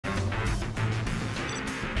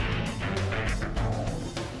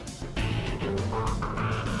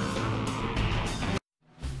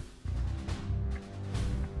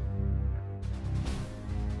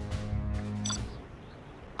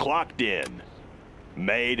Clocked in.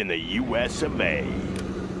 Made in the US of A.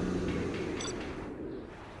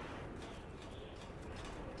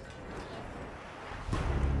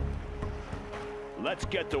 Let's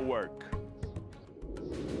get to work.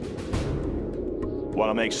 Want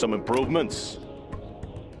to make some improvements?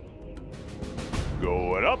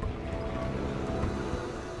 Going up.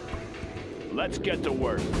 Let's get to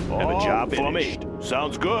work. Have a job for me.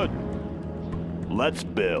 Sounds good. Let's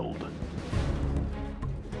build.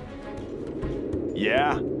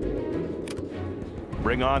 Yeah?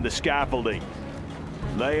 Bring on the scaffolding.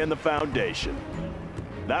 Laying the foundation.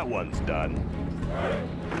 That one's done.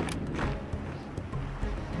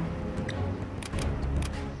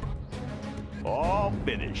 All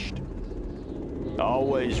finished.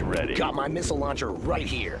 Always ready. Got my missile launcher right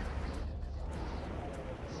here.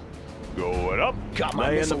 Going up. Got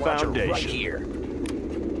my missile launcher right here.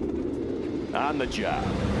 On the job.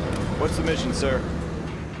 What's the mission, sir?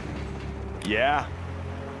 Yeah?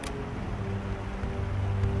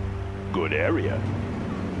 Good area.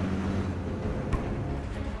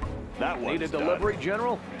 That one's Need a delivery,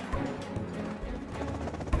 General?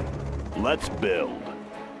 Let's build.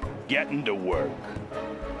 Getting to work.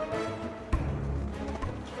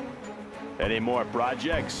 Any more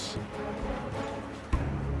projects?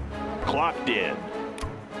 Clocked in.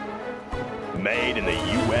 Made in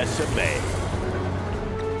the US of A.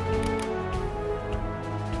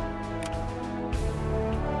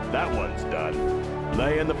 That one's done.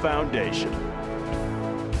 Laying the foundation.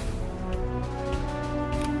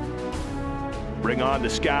 Bring on the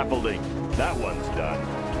scaffolding. That one's done.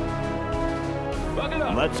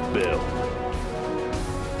 Let's build.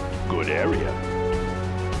 Good area.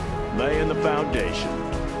 Laying the foundation.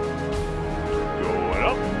 Going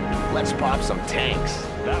up. Let's pop some tanks.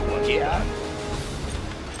 That one's done.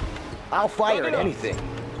 I'll fire at anything.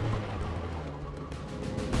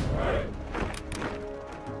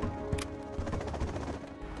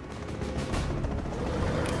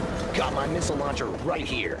 Got my missile launcher right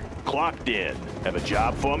here. Clocked in. Have a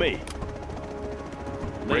job for me?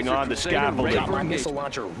 Bring on the scaffolding. Got my missile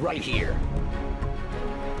launcher right here.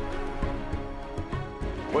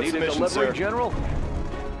 What's the Need a mission, delivery, sir? General?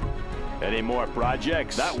 Any more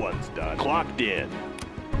projects? That one's done. Clocked in.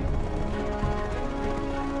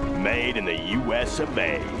 Made in the US of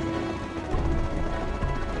A.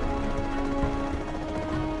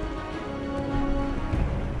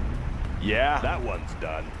 Yeah, that one's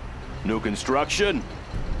done. New construction.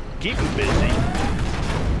 Keep 'em busy.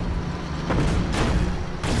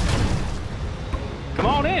 Come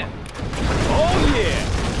on in. Oh,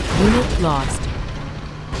 yeah. Unit lost.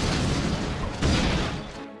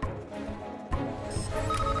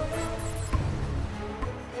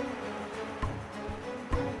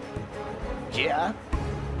 Yeah?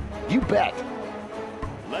 You bet.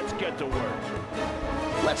 Let's get to work.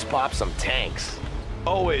 Let's pop some tanks.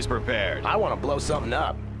 Always prepared. I want to blow something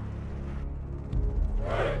up.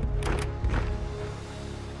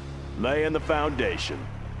 Laying the foundation.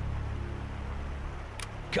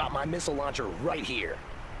 Got my missile launcher right here.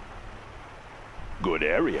 Good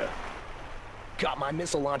area. Got my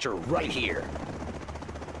missile launcher right here.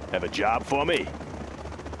 Have a job for me?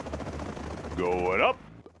 Going up.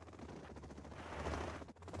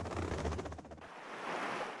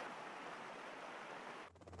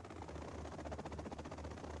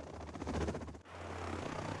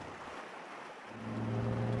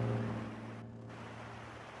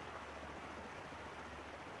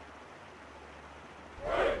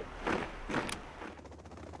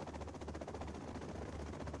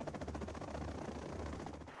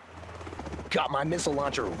 Got my missile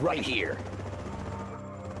launcher right here.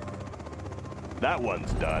 That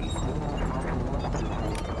one's done.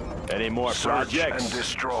 Any more projects? Search and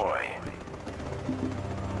destroy.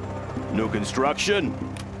 New construction.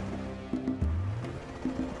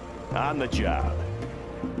 On the job.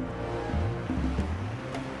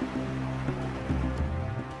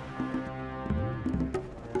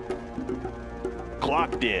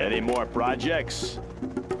 Clocked in. Any more projects?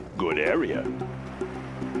 Good area.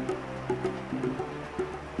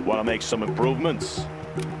 Want to make some improvements?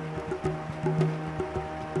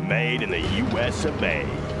 Made in the US of A.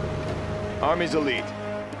 Army's elite.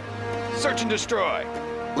 Search and destroy.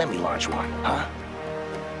 Let me launch one, huh?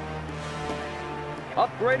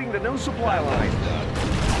 Upgrading the new supply line.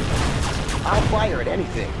 I'll fire at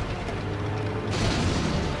anything.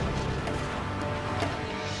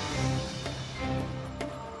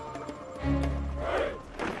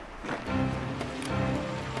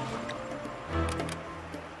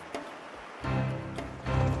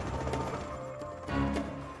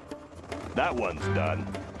 That one's done.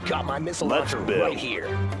 Got my missile Let's launcher build. right here.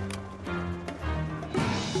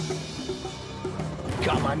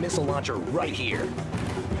 Got my missile launcher right here.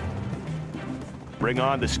 Bring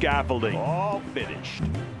on the scaffolding. All finished.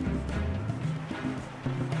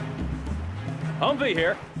 Humvee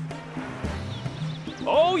here.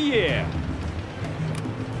 Oh, yeah.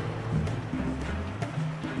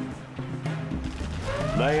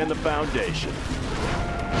 Laying the foundation.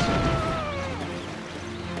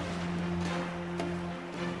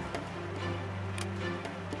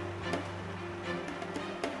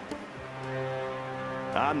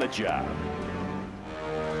 On the job.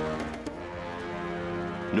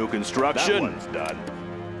 New construction. That one's done.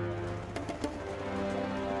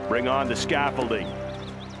 Bring on the scaffolding.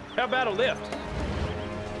 How about a lift?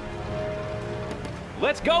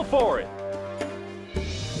 Let's go for it.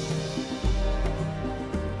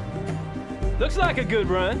 Looks like a good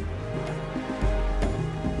run.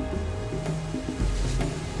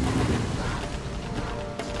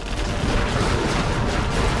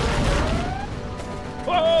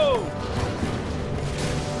 Whoa!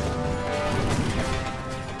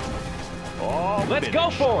 All Let's finished. go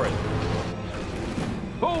for it.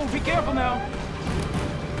 Oh, be careful now.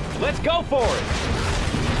 Let's go for it.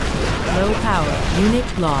 Low power.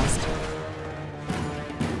 Unit lost.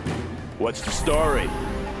 What's the story?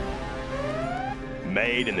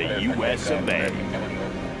 Made in the U.S. of A.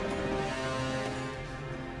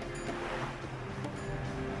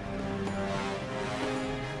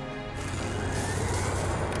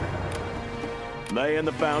 Laying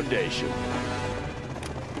the foundation.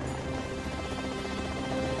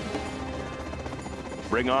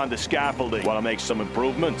 Bring on the scaffolding. Want to make some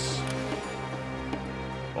improvements?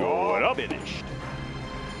 Going up. Finished.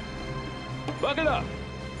 Buckle up.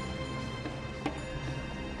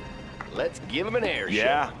 Let's give him an air show.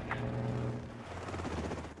 Yeah.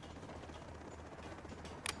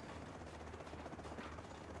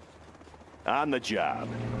 On the job.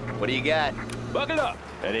 What do you got? Buckle up.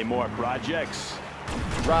 Any more projects?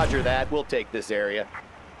 Roger that. We'll take this area.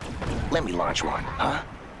 Let me launch one, huh?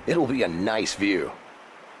 It'll be a nice view.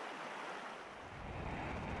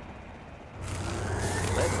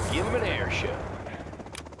 Let's give him an air show.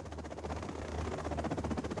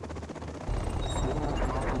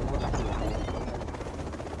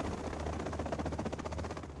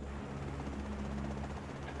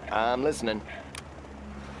 I'm listening.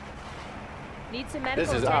 Need some medical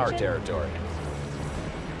This is attention? our territory.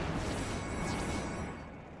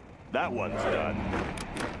 That one's done.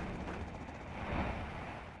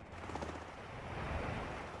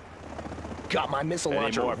 Got my missile Any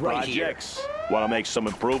launcher more right here. projects? Want to make some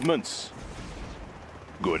improvements?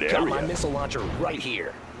 Good Got my area. missile launcher right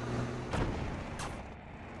here.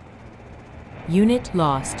 Unit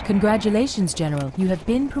lost. Congratulations, General. You have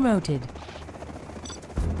been promoted.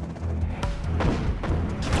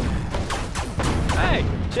 Hey,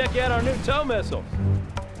 check out our new tow missiles.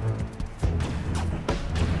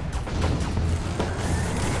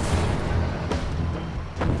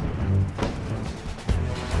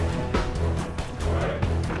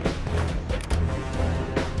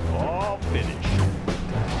 All finished.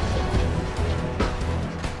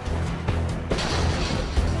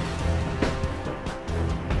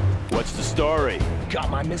 What's the story? Got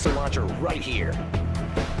my missile launcher right here.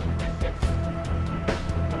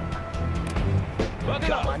 Buckle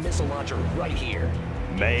Got my up. missile launcher right here.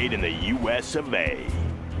 Made in the U.S. of A.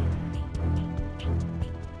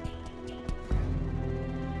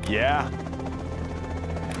 Yeah.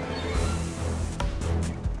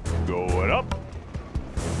 Going up.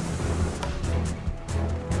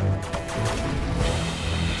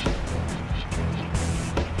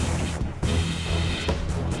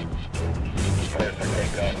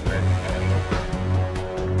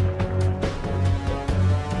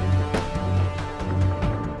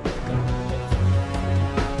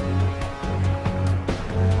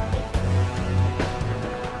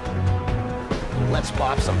 Let's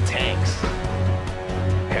pop some tanks.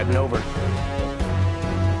 Heading over.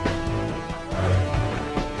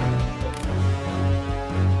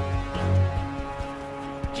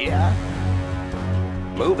 Yeah.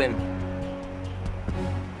 Moving.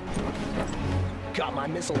 Got my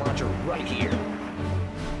missile launcher right here.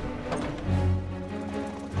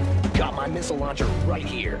 Got my missile launcher right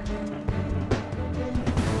here.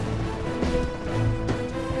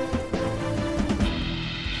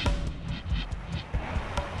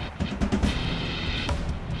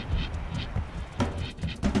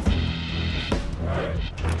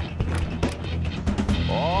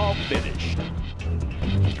 All finished.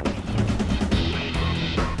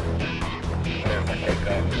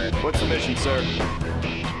 What's the mission, sir?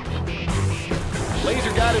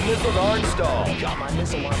 Laser-guided missiles are installed. Got my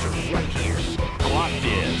missile launcher right here. Clocked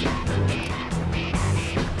in.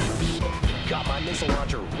 Got my missile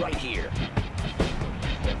launcher right here.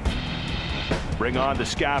 Bring on the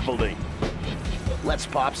scaffolding. Let's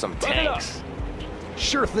pop some tanks.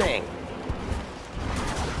 Sure thing.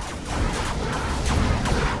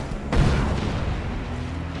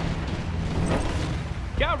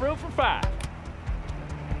 Got room for 5.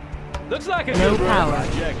 Looks like a No good power.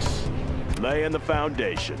 Projects. Laying the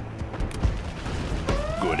foundation.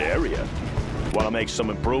 Good area. Want to make some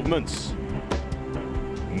improvements?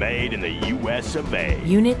 Made in the US of A.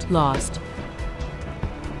 Unit lost.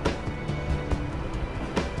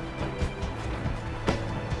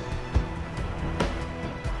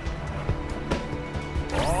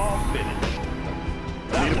 All finished.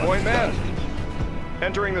 Need a point man.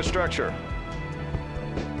 Entering the structure.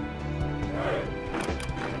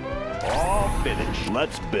 All finished.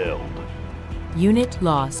 Let's build. Unit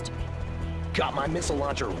lost. Got my missile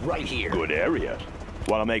launcher right here. Good area.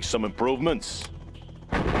 Want to make some improvements?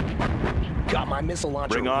 Got my missile launcher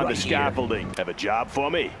Bring on right the here. scaffolding. Have a job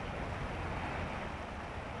for me?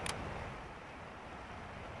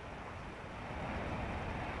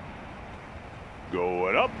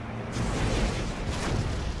 Going up.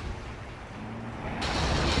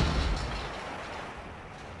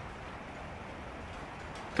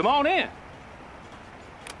 Come on in.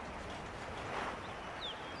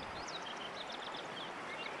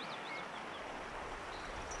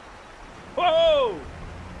 Whoa!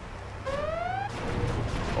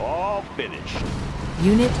 All finished.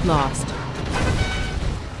 Unit lost.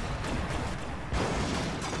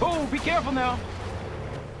 Oh, be careful now.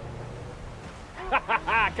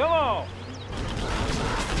 Come on.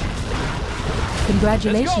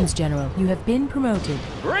 Congratulations, General. You have been promoted.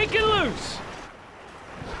 Breaking loose.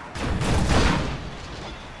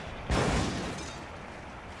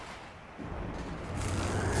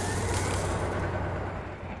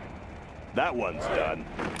 That one's done.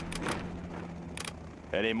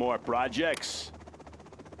 Any more projects?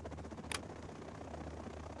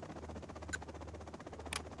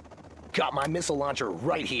 Got my missile launcher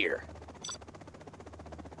right here.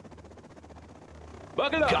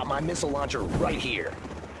 Bucket up. Got my missile launcher right here.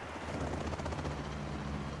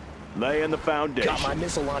 Laying the foundation. Got my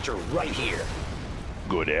missile launcher right here.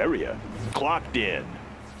 Good area. Clocked in.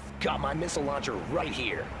 Got my missile launcher right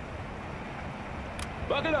here.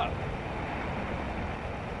 Bucket up.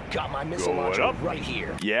 Got my missile Going launcher up. right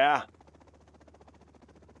here. Yeah?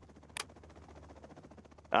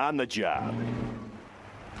 On the job.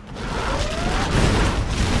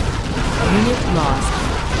 Unit lost.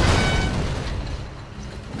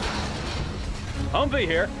 Humvee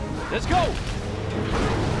here. Let's go.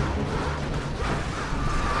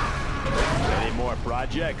 Any more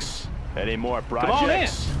projects? Any more Come on in.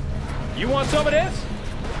 projects? You want some of this?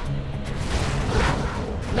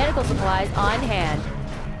 Medical supplies on hand.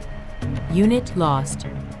 Unit lost.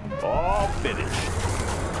 All finished.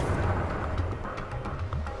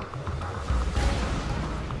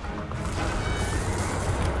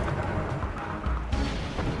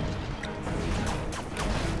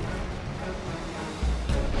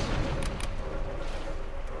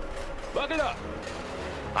 Bucket up.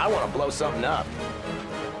 I want to blow something up.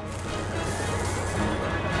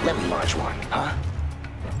 Let me launch one, huh?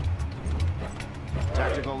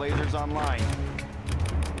 Tactical lasers online.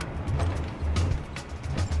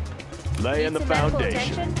 Laying the Need some medical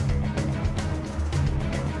foundation. attention?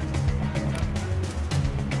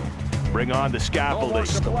 Bring on the No more scaffolding.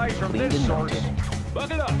 supplies from Cleaned this and source. mounted.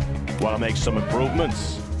 Bucket up. Want to make some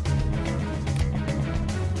improvements?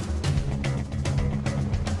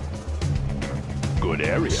 Good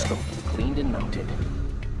area. Cleaned and mounted.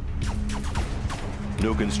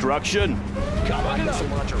 New construction. Got my missile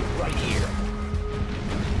launcher right here.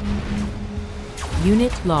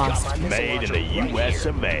 Unit Got lost. my missile Made in launcher the right US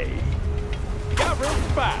here. of A. Got room for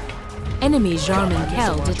 5. Enemy Got Jarman my missile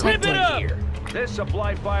Kell launcher Rip it detected. up. right here. This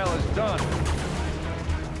supply file is done.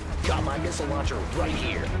 Got my missile launcher right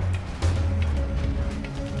here.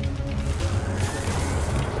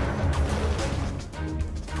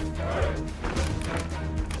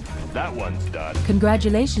 That one's done.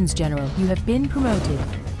 Congratulations, General. You have been promoted.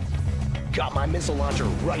 Got my missile launcher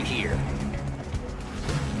right here.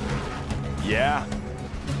 Yeah?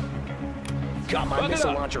 Got my Bucket missile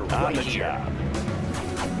up. launcher On right the here. job.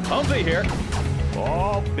 Humvee here.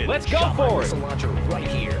 All finished. Let's go Got my for missile it. launcher right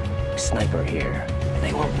here. Sniper here.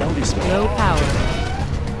 They won't notice me. Low power.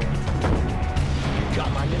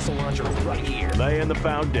 Got my missile launcher right here. Laying the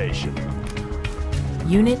foundation.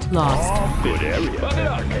 Unit lost. All good area. Bucket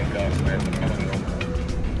up.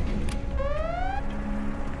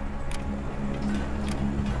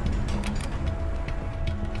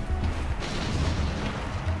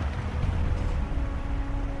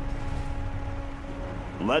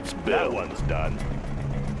 Let's build. That one's done.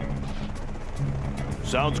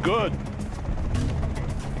 Sounds good.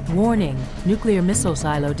 Warning, nuclear missile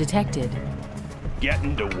silo detected.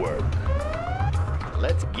 Getting to work.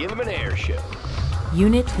 Let's give him an airship.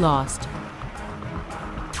 Unit lost.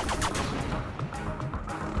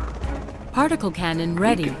 Particle cannon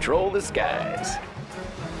ready. We control the skies.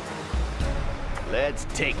 Let's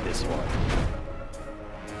take this one.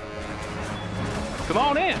 Come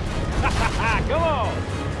on in. Come on.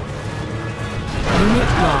 Unit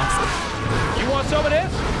lost. You want some of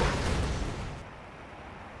this?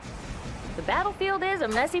 The battlefield is a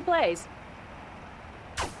messy place.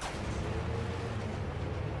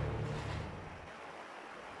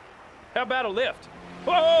 How about a lift?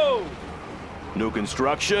 Whoa! New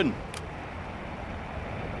construction.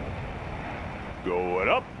 Going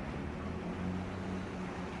up.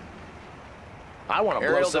 I want to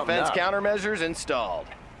blow Aerial something defense up. countermeasures installed.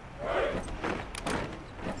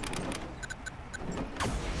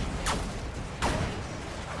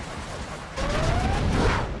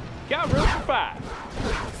 Got room for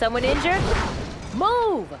 5. Someone injured?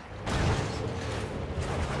 Move!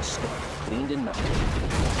 Cleaned and mounted.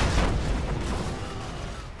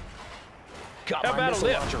 Got How my about a missile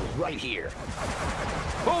lift? launcher right here.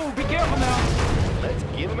 Oh, be careful now. Let's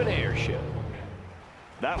give him an airship.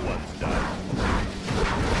 That one's done.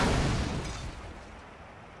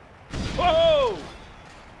 Whoa!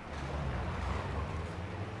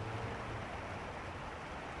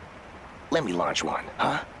 Let me launch one,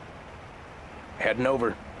 huh? Heading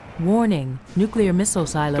over. Warning, nuclear missile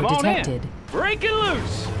silo Come on detected. in. Break it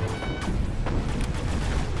loose.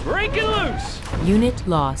 Break it loose. Unit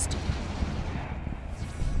lost.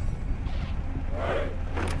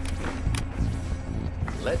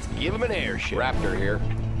 Let's give him an airship. Raptor here.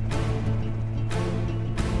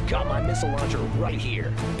 Got my missile launcher right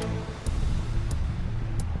here.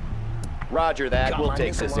 Roger that. Got We'll my take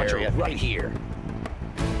missile this launcher area. right here.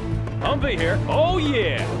 Humvee here. Oh,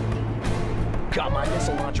 yeah. Got my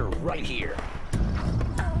missile launcher right here.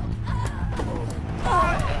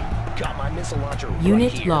 Got my missile launcher right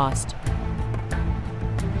Unit here. lost.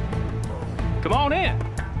 Come on in.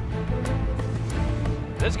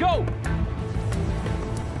 Let's go.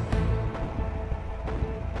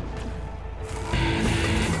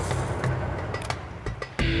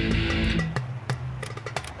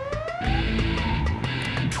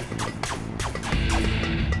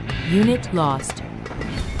 Unit lost.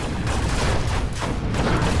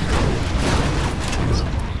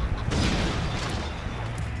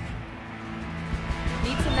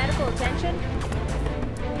 Need some medical attention?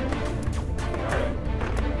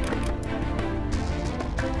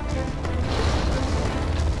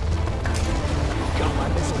 Got my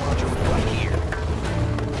missile launcher right here.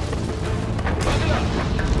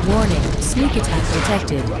 Warning, sneak attack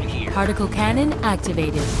detected. Right here. Particle cannon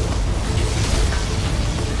activated.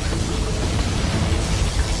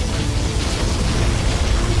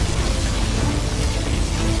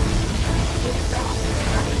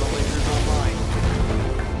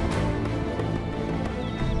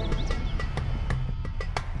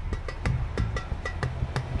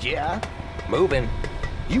 Yeah? Moving.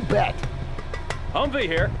 You bet. Humvee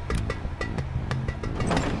here.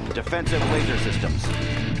 Defensive laser systems.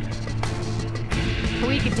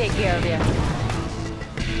 We can take care of you.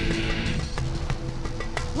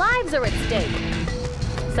 Lives are at stake.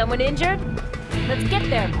 Someone injured? Let's get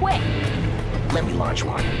there quick. Let me launch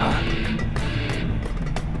one, huh?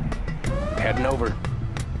 Heading over.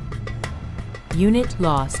 Unit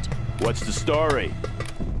lost. What's the story?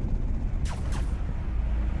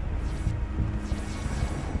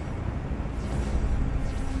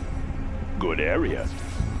 Good area.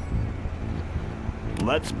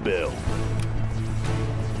 Let's build.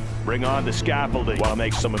 Bring on the scaffolding while I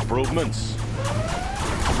make some improvements.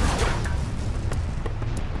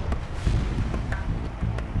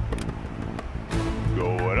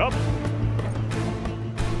 Going up.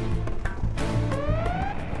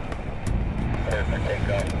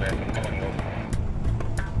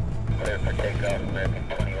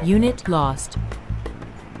 Unit lost.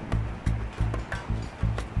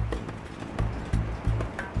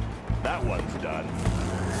 That one's done.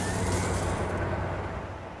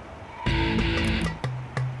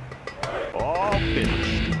 All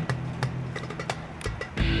finished.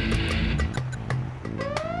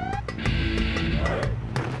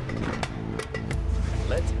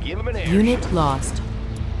 Let's give him an airship. Unit lost.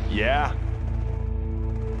 Yeah,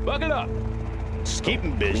 Bucket up. keep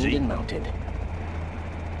 'em Cleaned busy. and mounted.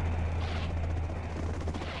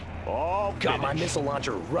 All Got my finished. missile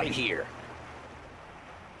launcher right here.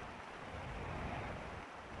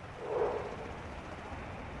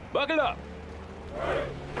 Buckle up.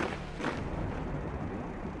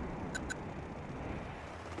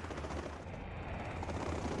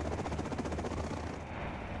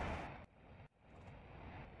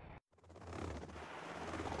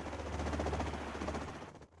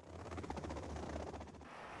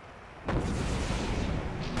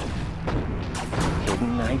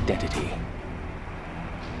 Hidden identity.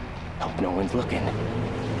 Hope no one's looking.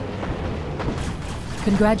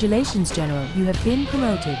 Congratulations, General. You have been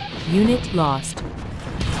promoted. Unit lost.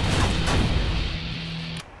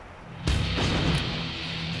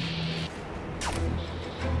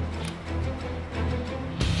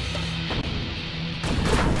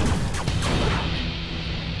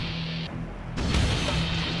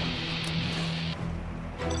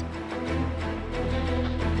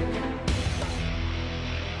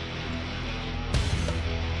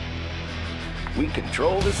 We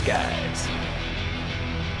control the skies.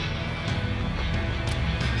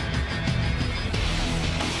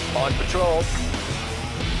 On patrol.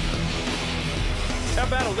 How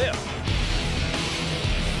about a lift?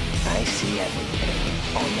 I see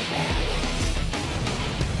everything on the path.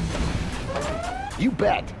 You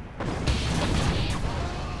bet.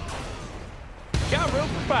 Got room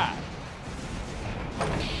for 5.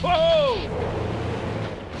 Whoa!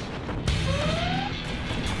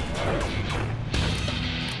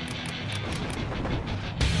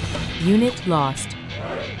 Unit lost.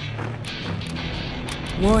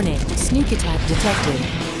 Warning, sneak attack detected.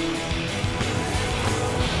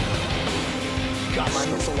 Got my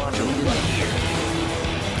missile launcher right here.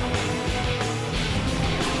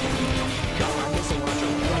 Got my missile launcher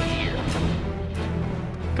right here.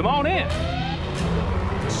 Come on in.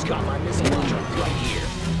 Got my missile launcher right here.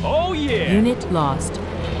 Oh, yeah. Unit lost.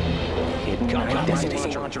 Hidden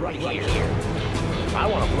identity launcher right here. I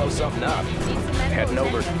want to blow something up. Heading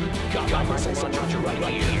over. Got my missile launcher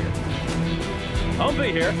right here. I'll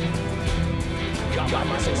be here. Got my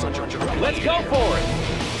missile launcher right here. Let's go for it.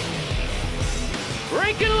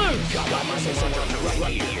 Break it loose. Got my missile launcher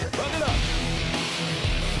right here. Buckle up.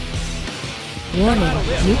 Warning,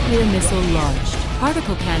 nuclear missile launched.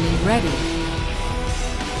 Particle cannon ready.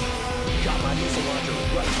 Got my missile launcher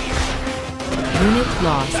right here. Unit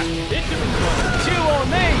lost. Chew on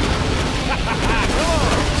me. Come on.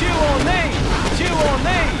 Chew on me. Chew on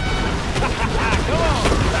me. Come on.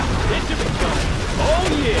 It should be fun. Oh,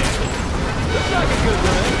 yeah. Looks like a good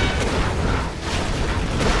run.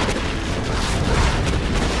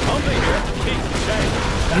 I'll be here. Keep the change.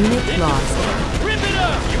 Unit lost. Rip it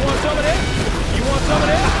up. You want some of this? You want some of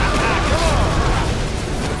this? Come on.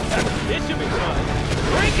 It should be fun.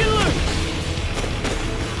 Break it loose.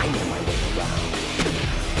 I know my way around.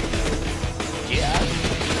 Yeah.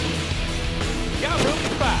 Got room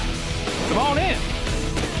for 5. Come on in.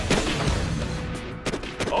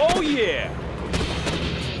 Oh, yeah.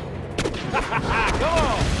 Come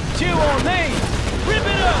on. Chew on me. Rip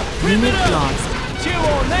it up. Rip Unit it up. lost. Chew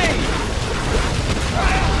on me.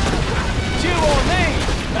 Chew on me.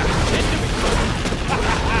 It should be fun.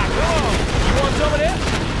 Come on. You want some of this?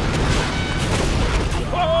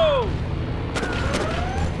 Whoa.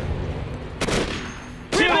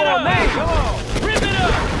 Chew on me. Come on. Rip it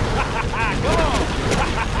up. Come on.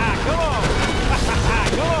 Come on.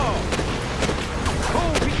 Come on.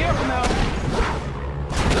 Oh, be careful now.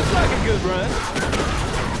 Looks like a good run.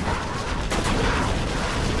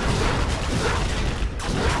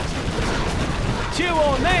 Chew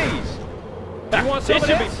on these. You want some of this? It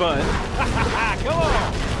should be fun. Come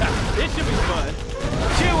on. It should be fun.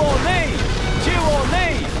 Chew on these. Chew on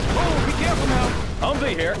these. Oh, be careful now. I'll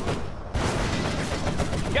be here.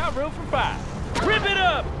 Got room for 5. Rip it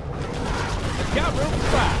up. Got room for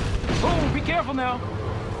 5. Oh, be careful now.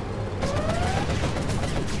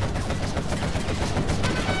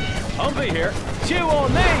 I'll be here. Chew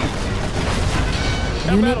on these.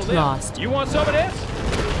 How about a Unit lift? lost. You want some of this?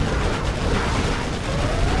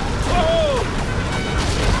 Whoa!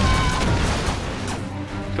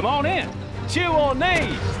 Come on in. Chew on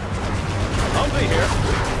these. I'll be here.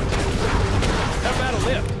 How about a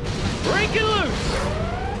lift? Break it loose.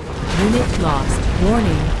 Unit lost.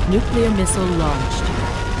 Warning, nuclear missile launched.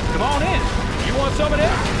 Come on in. You want some of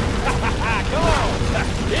this? Come on.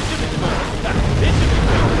 It should be fun. It should be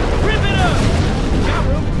fun. Rip it up. Got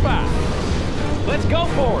room for 5. Let's go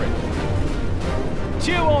for it.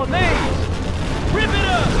 Chew on these. Rip it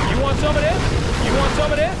up. You want some of this? You want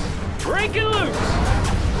some of this? Break it loose.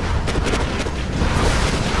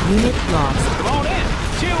 Unit lost. Come on in.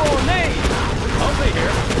 Chew on these. I'll be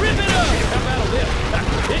here. Rip it up. How about a lift?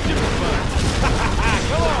 It should be fun.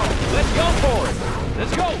 Come on. Let's go for it.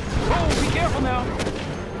 Let's go. Oh, be careful now.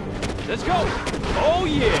 Let's go. Oh,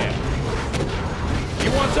 yeah.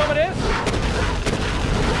 You want some of this?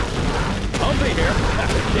 I'll be here.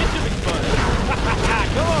 It should be fun.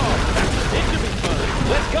 Come on. It should be fun.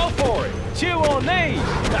 Let's go for it. Chew on these.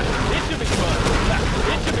 It should be fun.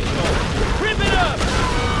 It should be fun. Rip it up.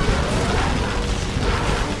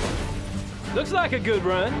 Looks like a good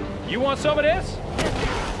run. You want some of this?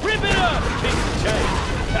 Rip it up. Keep the change.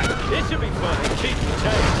 It should be fun. Keep the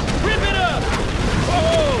change. Rip it up.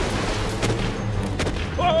 Whoa.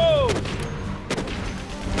 Whoa.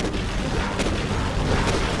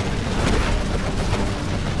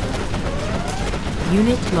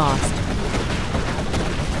 Unit lost.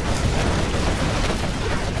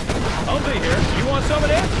 I'll be here. You want some of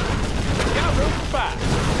this? Got room for 5.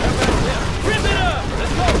 How about this? Rip it up!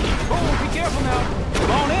 Let's go! Oh, be careful now.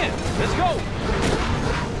 Come on in. Let's go.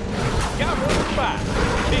 Got room for 5.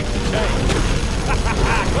 Keep the change.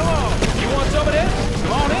 Come on. You want some of this?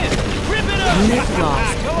 Come on in. Rip it up! Unit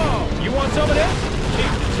lost. Come on. You want some of this?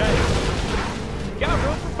 Keep the change. Got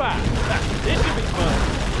room for 5. This should be fun.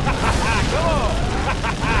 Come on.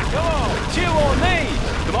 Come on. Chew on these.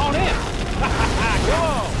 Come on in. Come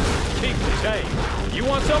on. Keep the change. You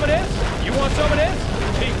want some of this? You want some of this?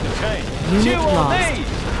 Keep the change. Unit Chew on lost. these.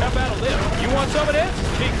 How about a lift? You want some of this?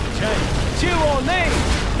 Keep the change. Chew on these.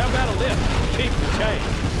 How about a lift? Keep the change.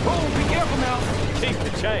 Oh, be careful now. Keep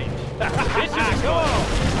the change. This is come on.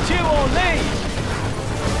 Chew on these.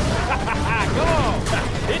 Come on.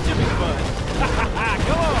 It should be fun.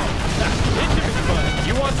 Come on. It should be fun.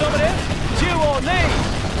 You want some of this? Chew on these.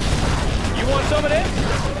 You want some of this?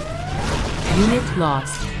 Unit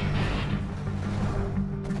lost.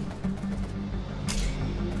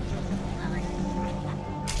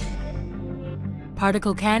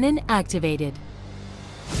 Particle cannon activated.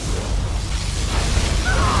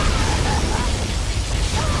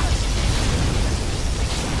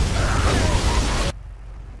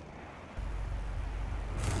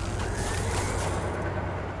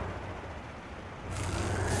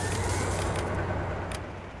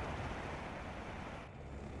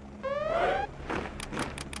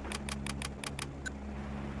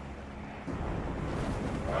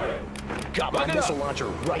 Got my missile launcher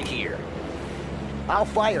right here. I'll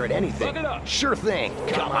fire at anything. Look it up. Sure thing.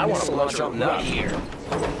 I want to blow something up here.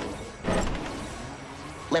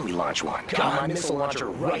 Let me launch one. Got my missile launcher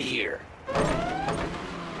right here.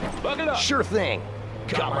 Bucket up. Sure thing.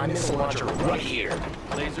 Got my missile launcher right here.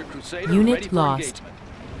 Laser Crusader Unit ready for lost. engagement.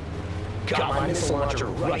 Got my missile launcher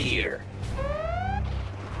right here.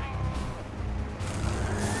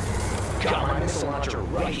 Got my missile launcher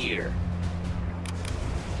right here.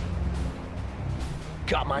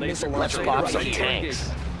 Got my missile launcher. Let's pop some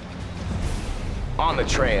tanks. On the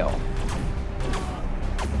trail.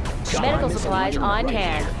 Got my Medical missile supplies launcher on right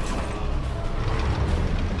hand. here.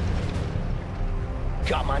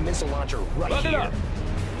 Got my missile launcher right Bucket here. up.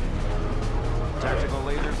 Tactical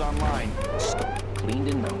lasers online. Cleaned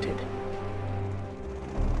and mounted.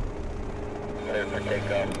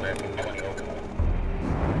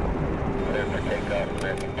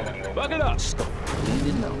 Bucket up. Cleaned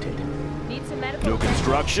and mounted. Need some medical New attention?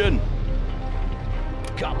 construction,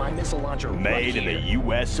 Got my missile launcher right made in here. the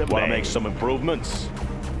U.S. of A. Want to make some improvements?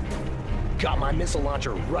 Got my missile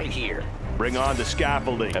launcher right here. Bring on the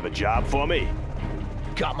scaffolding. Have a job for me?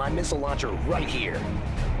 Got my missile launcher right here.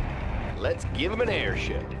 Let's give him an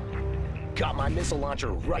airship. Got my missile launcher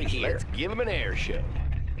right here. Let's give him an airship.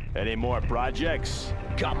 Any more projects?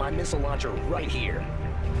 Got my missile launcher right here.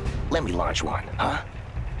 Let me launch one, huh?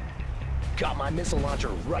 Got my missile launcher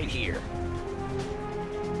right here.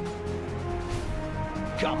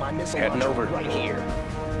 Got my missile Heading launcher over. right here.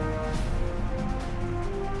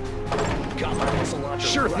 Got my missile launcher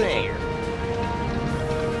Sure right thing. here.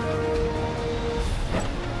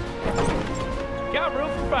 Got room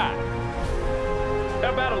for 5.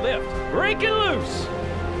 How about a lift? Break it loose.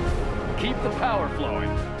 Keep the power flowing.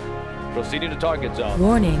 Proceeding to target zone.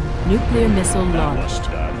 Warning, nuclear missile That was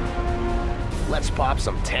launched. done. Let's pop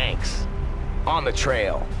some tanks. On the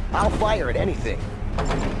trail. I'll fire at anything.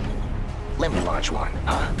 Let me launch one,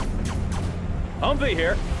 huh? Humvee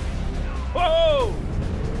here. Whoa!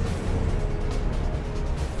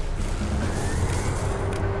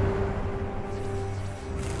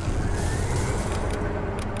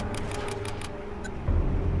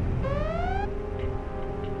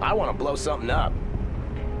 I want to blow something up.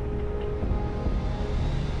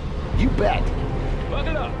 You bet.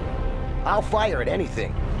 Bucket up. I'll fire at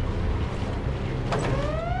anything.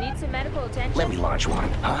 Need some medical attention? Let me launch one,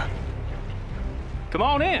 huh? Come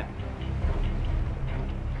on in.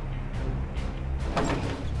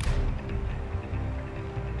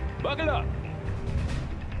 Bucket up.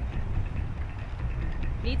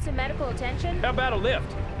 Need some medical attention? How about a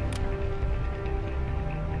lift?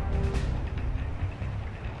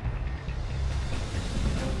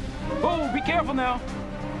 Oh, be careful now.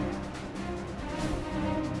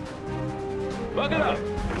 Buck it up.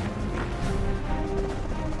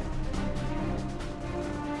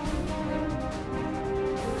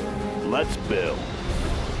 Let's build.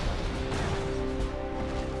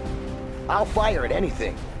 I'll fire at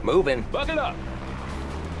anything. Moving. Buck it up.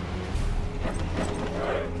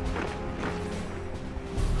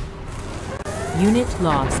 Unit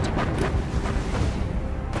lost.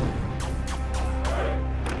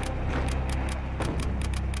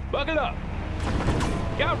 Buck it up.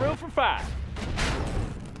 Got room for 5.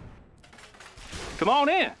 Come on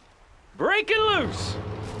in. Break it loose.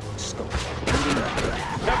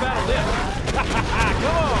 How about a lift? Come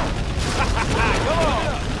on. Come on.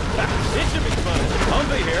 It should be fun.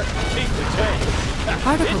 Humvee here. Keep the change.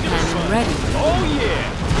 Particle cannon ready. Oh, yeah.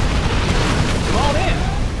 Come on in.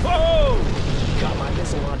 Whoa. Got my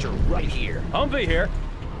missile launcher right here. Humvee here.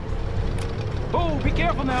 Oh, be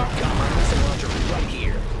careful now. Got my missile launcher right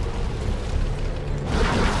here.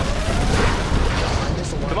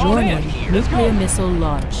 Come on Warning, in. Let's nuclear go. missile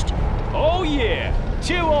launched. Oh, yeah.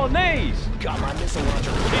 Chew on these. Got my missile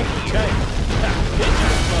launcher Keep right the here. change. It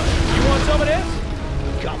should be fun. You want some of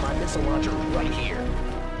this? Got my missile launcher right here.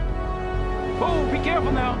 Oh, be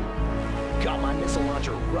careful now. Got my missile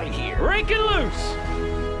launcher right here. Break it loose.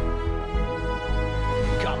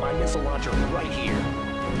 Got my missile launcher right here.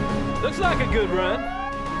 Looks like a good run.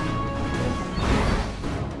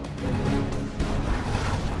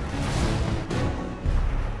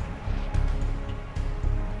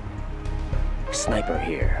 Sniper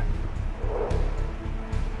here.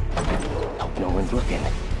 Hope no one's looking.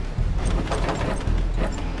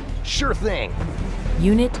 Sure thing.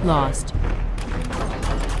 Unit lost.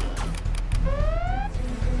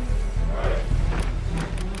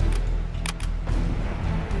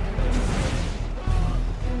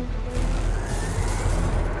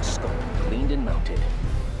 Scope cleaned and mounted.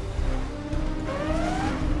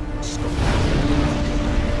 Scope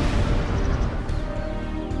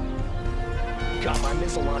got my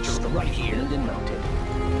missile launcher right here. Cleaned and mounted.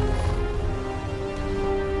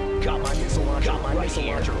 Got my missile launcher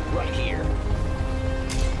right here.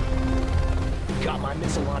 Got my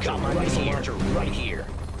missile launcher right here.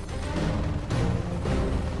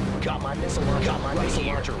 Got my missile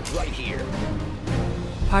launcher right here.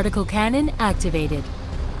 Particle cannon activated.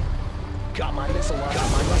 Got my missile launcher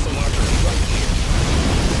right here.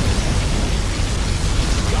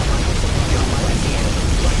 Got my missile launcher right here.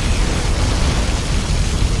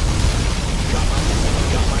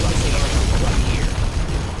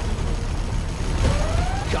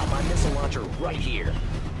 Got my missile launcher right here.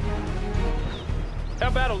 How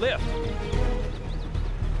about a lift?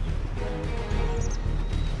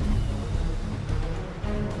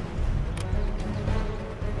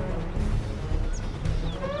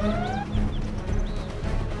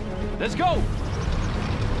 Let's go!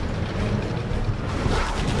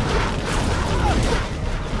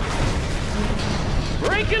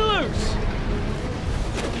 Break it loose!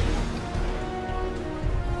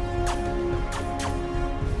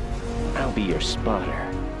 I'll be your spotter.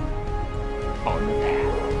 On the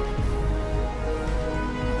path.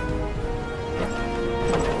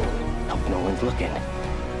 Hope no one's looking.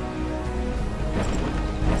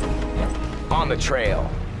 On the trail.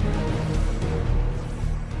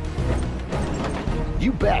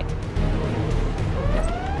 You bet.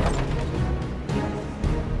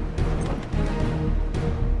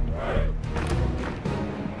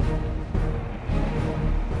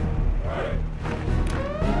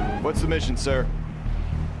 What's the mission, sir?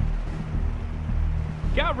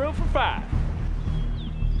 Got room for 5.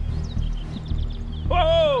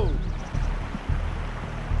 Whoa!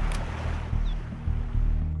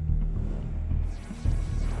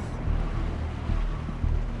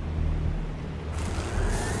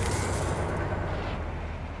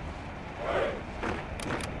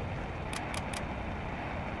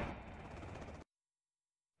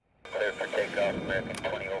 Clear for takeoff, American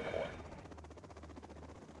 2004.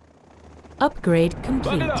 Upgrade Buck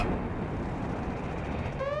complete. it up!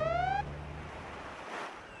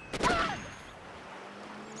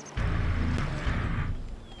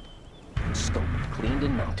 Scope cleaned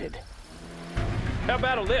and mounted. How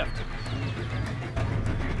about a lift?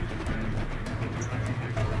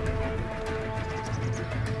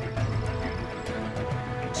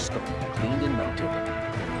 Scope cleaned and mounted.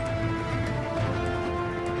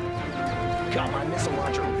 Got my missile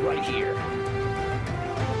launcher right here.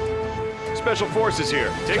 Special Forces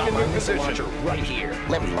here. Take Got a my new missile position. launcher right here.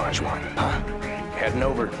 Let me launch one, huh? Heading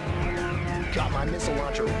over. Got my missile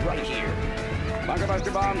launcher right here. Bunker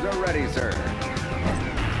buster bombs are ready, sir.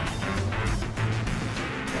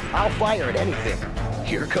 I'll fire at anything.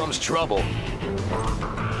 Here comes trouble.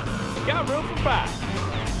 Got room for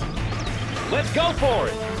 5. Let's go for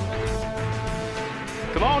it.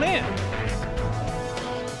 Come on in.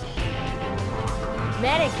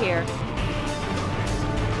 Medic here.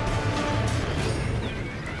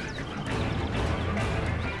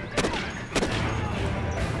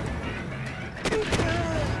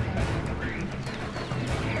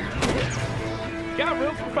 Got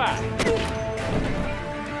room for 5.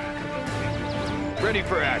 Ready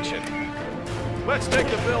for action. Let's take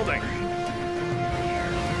the building.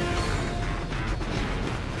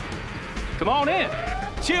 Come on in.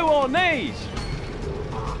 Chew on these.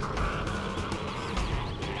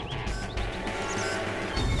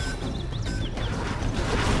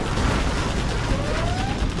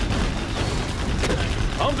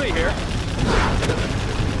 Humvee here.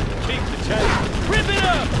 Keep the chase. Rip it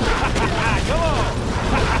up. Come on.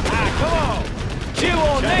 Come on. Chew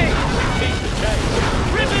on these. Keep the chase.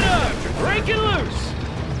 Rip it up. Break it loose.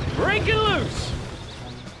 Break it loose.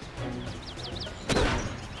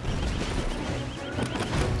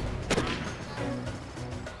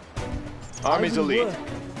 Army's elite.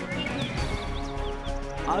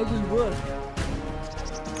 I will work.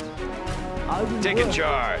 I will Taking work.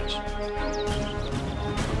 charge.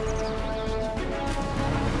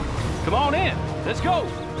 Come on in. Let's go.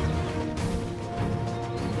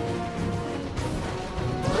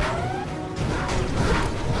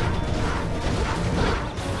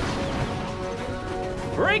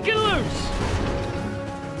 Break it loose.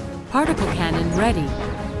 Particle cannon ready.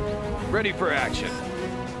 Ready for action.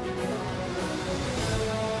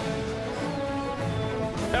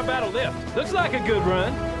 How about a lift? Looks like a good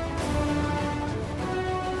run.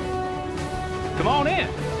 Come on in.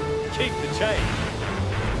 Keep the change.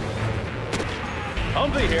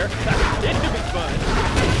 Humvee here. It should be fun.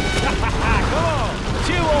 Come on.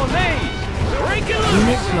 Chew on these. Break it loose.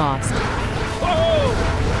 Unit lost. Whoa.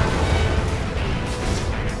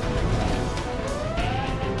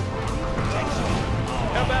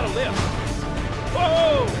 How about a lift?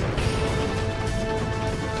 Whoa.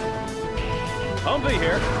 Humvee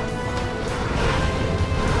here.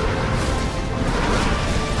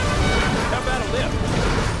 How about a lift?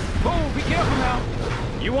 Oh, be careful now.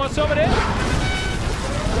 You want some of that?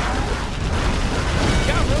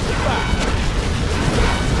 Got room for 5.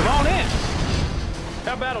 Come on in.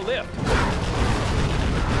 How about a lift?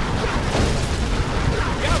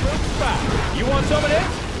 Got room for 5. You want some of this?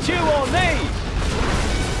 Chew on these.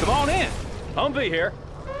 Come on in. Humvee here.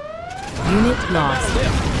 Unit How about a lost.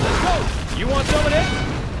 lift? Let's go. You want some of this?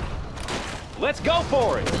 Let's go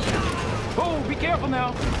for it. Oh, be careful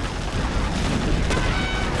now.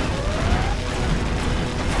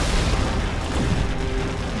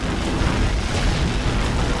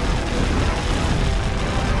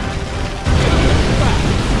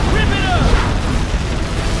 Rip it up.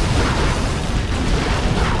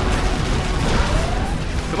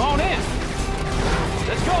 Come on in.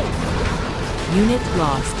 Let's go. Unit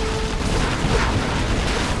lost.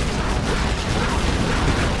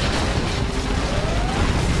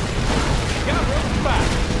 Got room for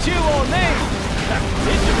 5. Chew on these.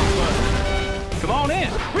 It should be fun. Come on in.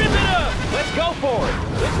 Rip it up. Let's go for it.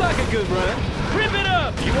 Looks like a good run. Rip it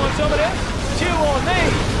up. You want some of this? Chew on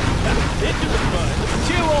these. It should be fun.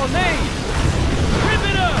 Chew on these. Rip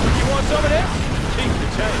it up. You want some of this? Keep the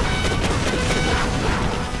change.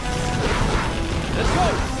 Let's go.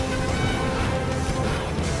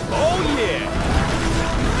 Oh, yeah.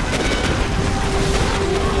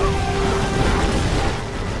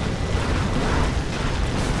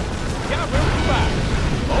 Got room for 5.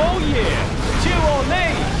 Oh, yeah. Chew on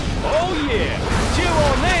these. Oh, yeah. Chew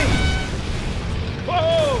on these.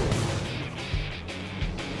 Whoa.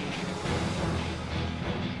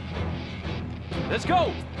 Let's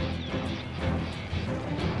go.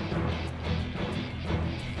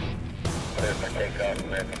 Clear for takeoff,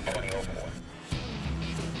 American 2004.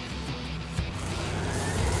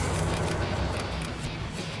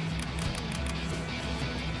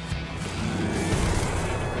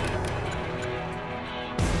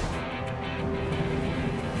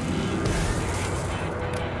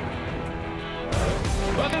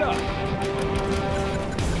 Buck it up.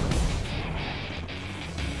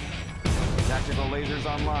 Tactical lasers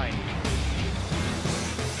online.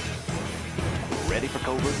 Ready for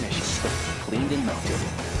covert missions. Cleaned and mounted.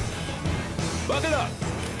 Buck it up.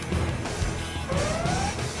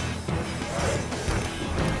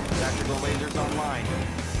 Tactical lasers online.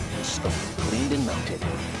 Cleaned and mounted.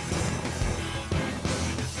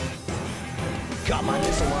 Got my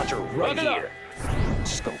missile launcher right Buck it up. here.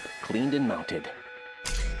 Scope cleaned and mounted.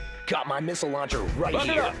 Got my missile launcher right Buck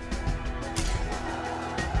it here. up.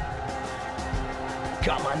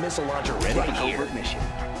 Got my missile launcher ready Right for here. covert mission.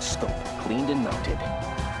 Scope cleaned and mounted.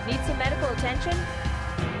 Need some medical attention?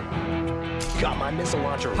 Got my missile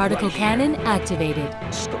launcher Particle right cannon activated.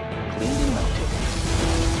 here. Scope cleaned and mounted.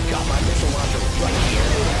 Got my missile launcher right here.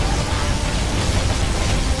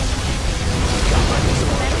 Got my missile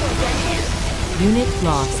launcher right here. Unit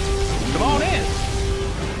lost. Come on in.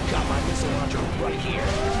 Got my missile launcher right here.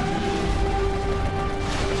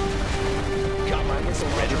 Got my missile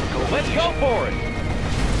launcher right Let's here. go for it.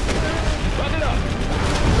 Buck it up.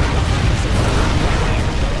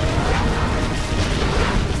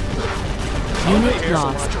 Unit Missile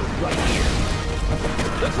lost. launcher right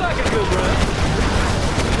here. Looks like a good run.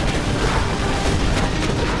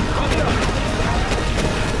 Buck it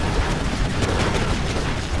up.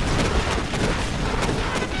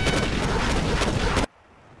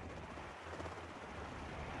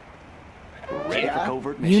 Ready Yeah. for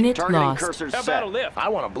covert mission. Unit Targeting lost. cursors How set. about a lift? I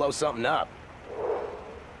want to blow something up.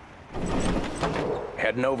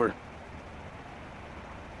 Heading over.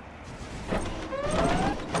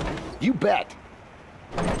 You bet.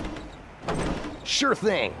 Sure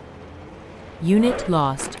thing. Unit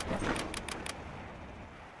lost.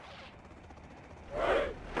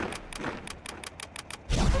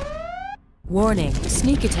 Warning,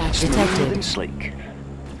 sneak attack Smooth detected. and sleek.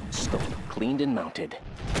 Scope cleaned and mounted.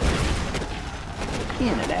 In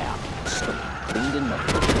and out. Scope cleaned and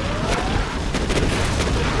mounted.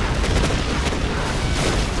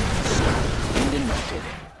 Scope cleaned and mounted.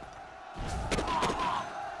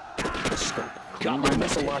 Scope got my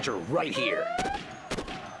missile launcher right here.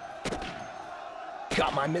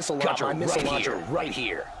 Got my missile launcher right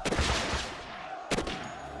here.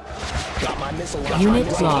 Got my missile launcher Unit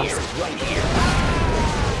right lost. here. Right here.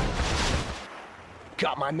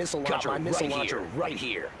 Got my missile launcher right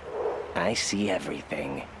here. I see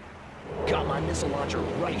everything. Got my missile launcher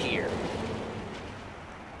right here.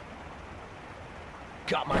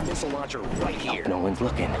 Got my missile launcher right here. No one's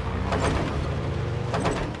looking.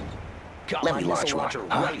 Got my missile launcher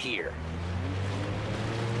right here.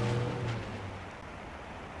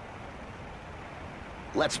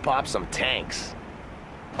 Let's pop some tanks.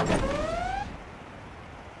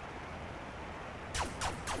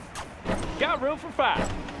 Got room for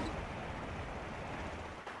 5.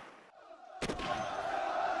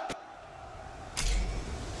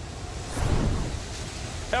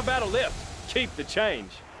 How about a lift? Keep the change.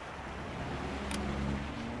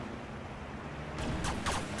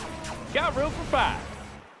 Got room for 5.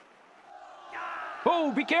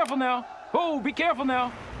 Oh, be careful now. Oh, be careful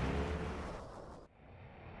now.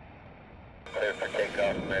 Clear for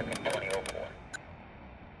takeoff, American 2004.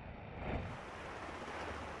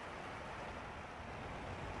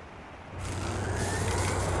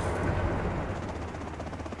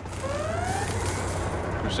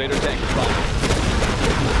 Crusader tank spotted.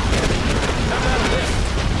 How about a lift?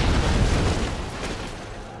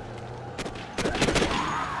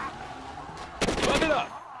 Buck it up.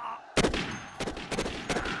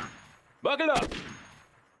 Buck it up.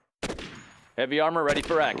 Heavy armor ready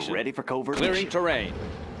for action. Ready for covert Clearing mission. terrain.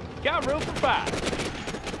 Got room for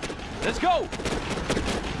 5. Let's go.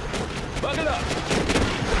 Buck it up.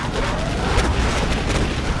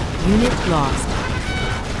 Unit lost.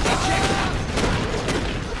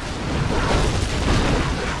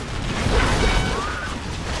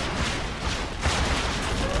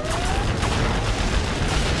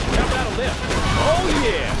 How about a lift? Oh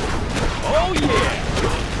yeah. Oh yeah.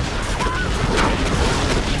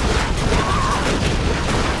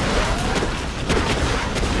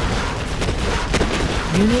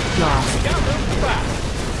 Unit lost. Got room for 5.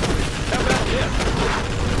 How about a lift?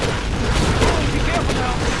 Oh, be careful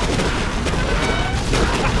now.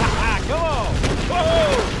 Come on.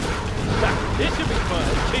 Whoa. This should be fun.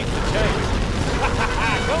 Keep the change.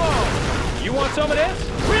 Come on. You want some of this?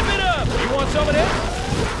 Rip it up. You want some of this?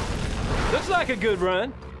 Looks like a good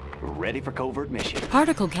run. Ready for covert mission.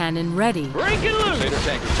 Particle cannon ready. Break it loose. Crusader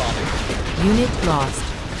tank responding. Unit lost.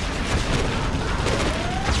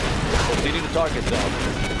 Proceeding to target zone.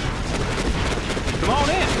 Come on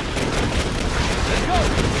in. Let's go.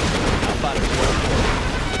 I'll find a square for it.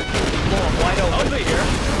 Come on, wide open. I'll be here.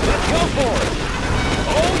 Let's go for it.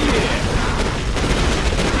 Oh, yeah.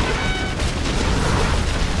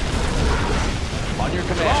 On your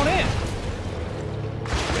command. Come on in.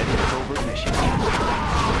 Ready for covert mission.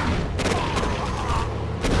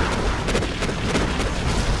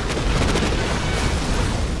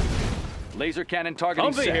 Laser cannon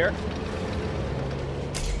targeting set. Here.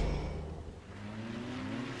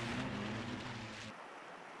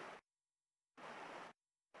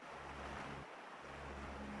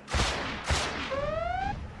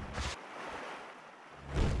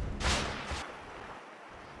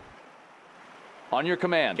 On your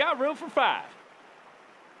command. Got room for 5.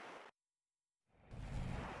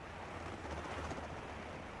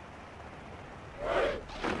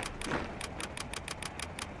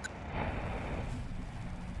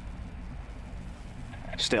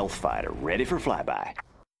 Stealth fighter ready for flyby.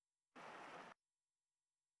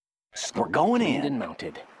 We're going in. And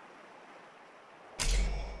mounted.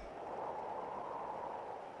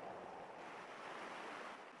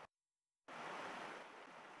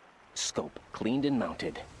 Scope cleaned and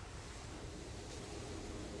mounted.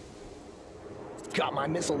 Got my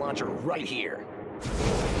missile launcher right here.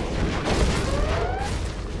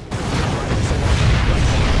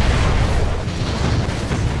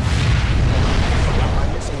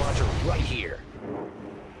 Right here.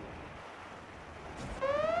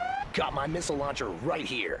 Got my missile launcher right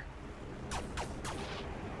here.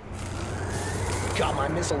 Got my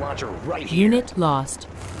missile launcher right here. Unit lost.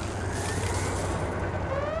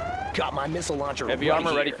 Got my missile launcher Heavy right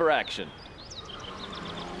armor here. ready for action.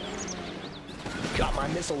 Got my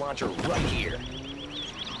missile launcher right here.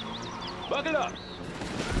 Bucket up.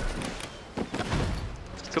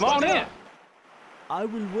 Come on in. I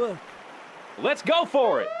will work. Let's go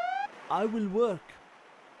for it. I will work.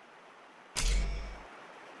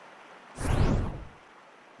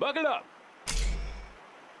 Bucket up.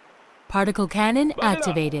 Particle cannon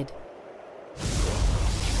activated.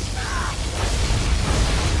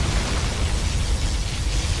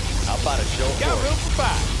 How about a show? Got room for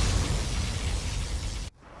 5.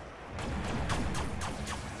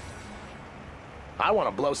 I want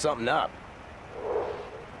to blow something up.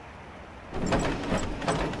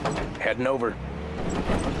 Heading over.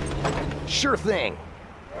 Sure thing.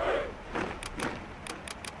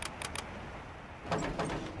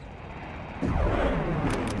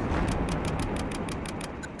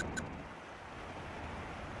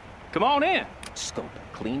 Come on in. Scope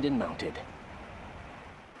cleaned and mounted.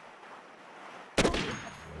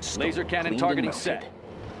 Laser cannon targeting set.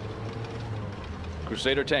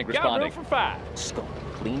 Crusader tank responding. Got room for 5. Scope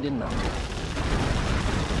cleaned and mounted.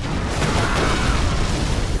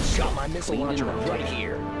 Got my missile launcher right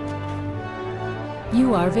here.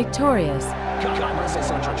 You are victorious. Got my missile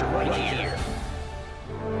launcher right here.